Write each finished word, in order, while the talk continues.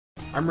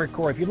I'm Rick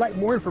Corey. If you'd like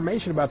more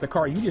information about the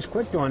car you just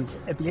clicked on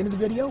at the end of the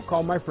video,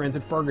 call my friends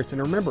at Ferguson.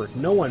 And remember,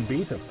 no one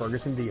beats a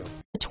Ferguson deal.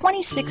 The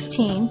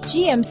 2016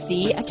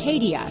 GMC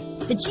Acadia.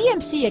 The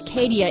GMC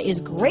Acadia is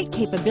great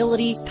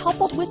capability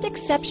coupled with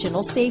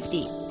exceptional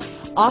safety.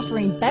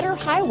 Offering better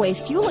highway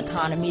fuel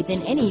economy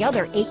than any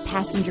other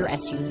 8-passenger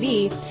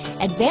SUV,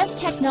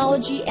 advanced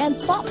technology and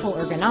thoughtful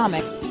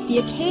ergonomics, the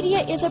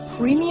Acadia is a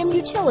premium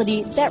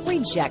utility that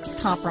rejects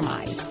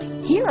compromise.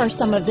 Here are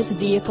some of this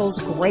vehicle's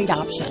great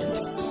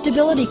options: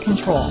 stability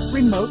control,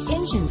 remote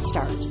engine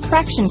start,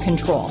 traction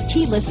control,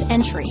 keyless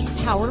entry,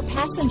 power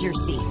passenger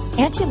seat,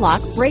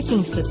 anti-lock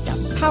braking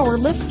system, power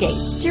liftgate,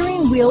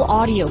 steering wheel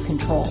audio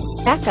controls,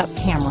 backup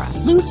camera,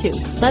 Bluetooth,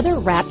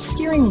 leather-wrapped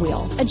steering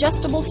wheel,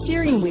 adjustable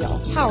steering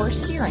wheel, power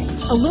steering,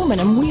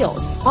 aluminum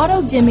wheels,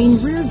 auto-dimming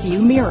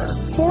rear-view mirror,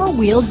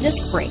 4-wheel disc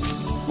brakes,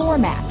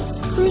 floor mats,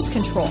 cruise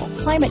control,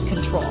 climate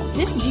control.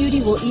 This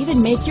beauty will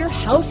even make your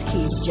house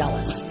keys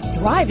jealous.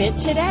 Drive it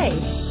today.